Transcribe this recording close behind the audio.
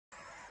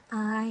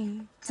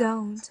I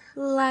don't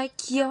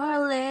like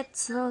your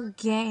little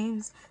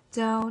games,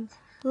 don't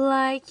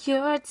like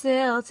your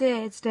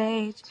tilted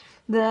stage,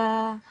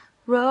 the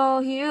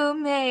role you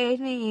made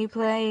me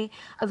play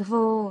of the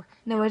fool.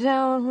 No, I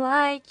don't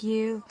like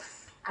you.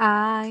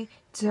 I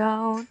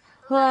don't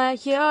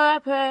like your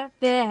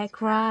perfect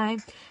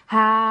crime,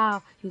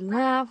 how you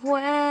laugh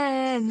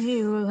when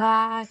you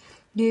lie.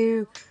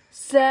 You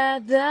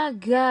said the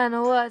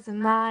gun wasn't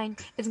mine.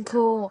 Isn't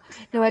cool.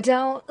 No, I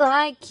don't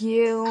like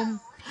you.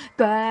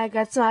 But I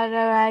got smarter,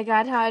 I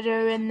got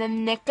harder in the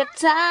nick of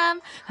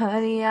time.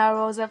 Honey, I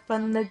rose up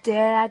from the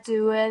dead, I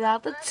do it all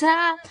the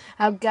time.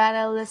 I've got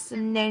a list of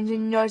names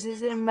and yours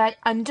is in right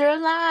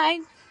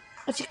underline.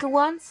 I check it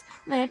once,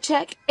 then I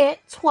check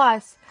it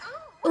twice.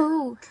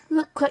 Ooh,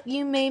 look what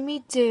you made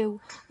me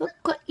do. Look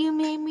what you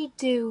made me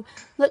do.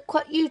 Look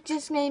what you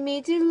just made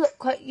me do.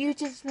 Look what you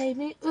just made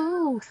me.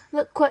 Ooh,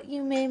 look what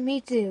you made me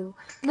do.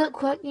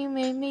 Look what you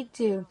made me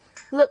do.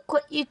 Look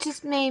what you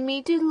just made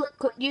me do.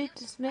 Look what you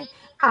just made.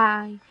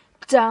 I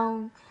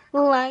don't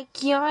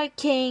like your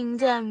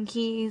kingdom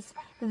keys.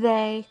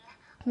 They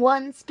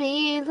once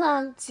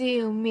belonged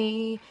to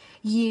me.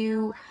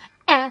 You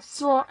asked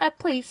for a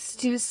place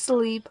to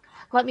sleep.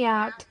 Let me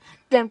out.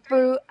 Then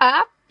threw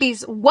a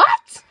feast.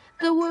 What?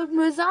 The world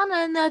moves on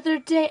another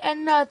day,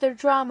 another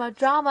drama.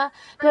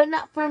 But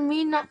not for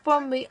me, not for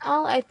me.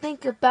 All I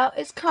think about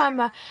is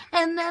karma.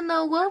 And then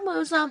the world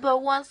moves on,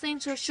 but one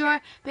thing's for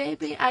sure.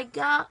 Baby, I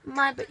got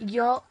mine, but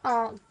you'll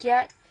all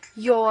get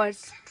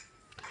yours.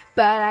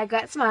 But I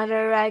got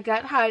smarter, I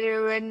got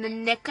harder in the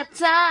nick of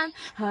time.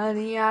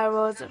 Honey, I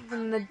rose up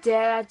from the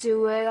dead, I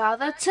do it all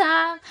the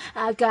time.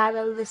 I got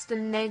a list of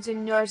names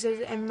and yours is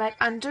in red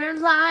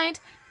underlined.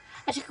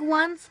 I check it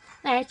once,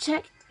 then I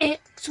check it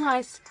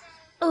twice.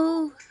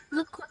 Ooh,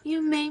 look what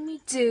you made me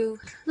do.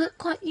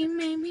 Look what you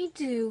made me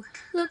do.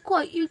 Look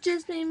what you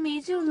just made me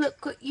do.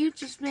 Look what you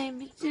just made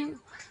me do.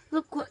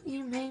 Look what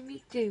you made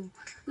me do.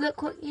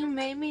 Look what you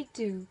made me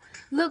do.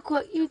 Look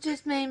what you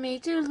just made me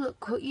do.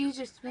 Look what you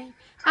just made.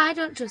 I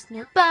don't trust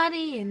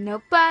nobody and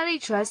nobody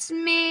trusts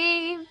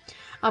me.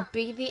 I'll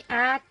be the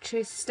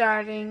actress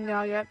starting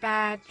all your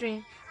bad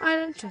dreams. I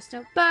don't trust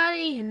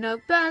nobody and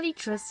nobody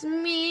trusts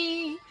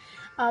me.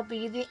 I'll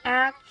be the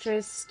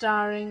actress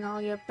starring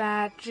all your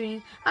bad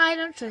dreams. I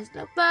don't trust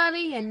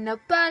nobody and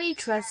nobody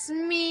trusts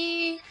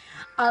me.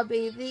 I'll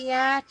be the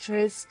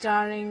actress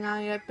starring all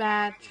your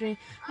bad dreams.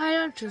 I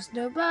don't trust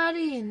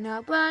nobody and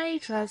nobody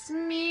trusts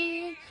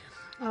me.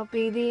 I'll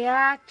be the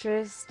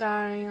actress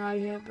starring all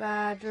your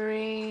bad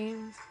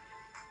dreams.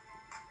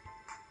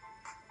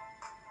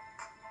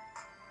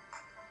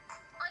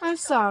 I'm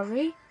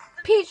sorry.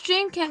 Peach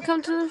Jane can't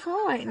come to the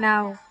phone right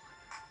now.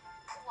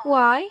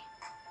 Why?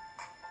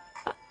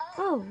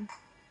 Oh,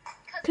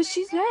 'cause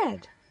she's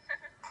red.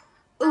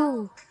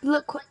 Ooh,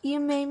 look what you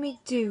made me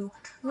do.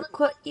 Look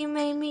what you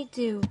made me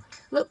do.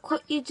 Look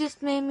what you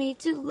just made me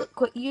do.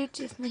 Look what you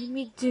just made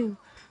me do.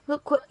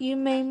 Look what you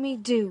made me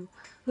do.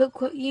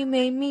 Look what you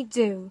made me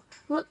do.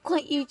 Look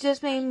what you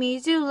just made me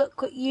do.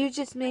 Look what you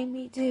just made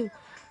me do.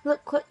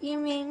 Look what you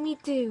made me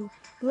do.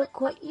 Look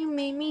what you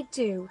made me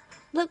do.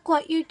 Look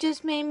what you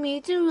just made me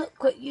do.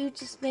 Look what you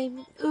just made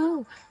me.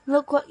 Ooh,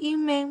 look what you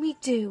made me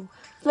do.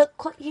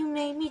 Look what you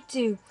made me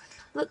do.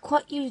 Look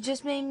what you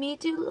just made me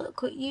do.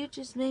 Look what you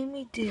just made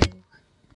me do.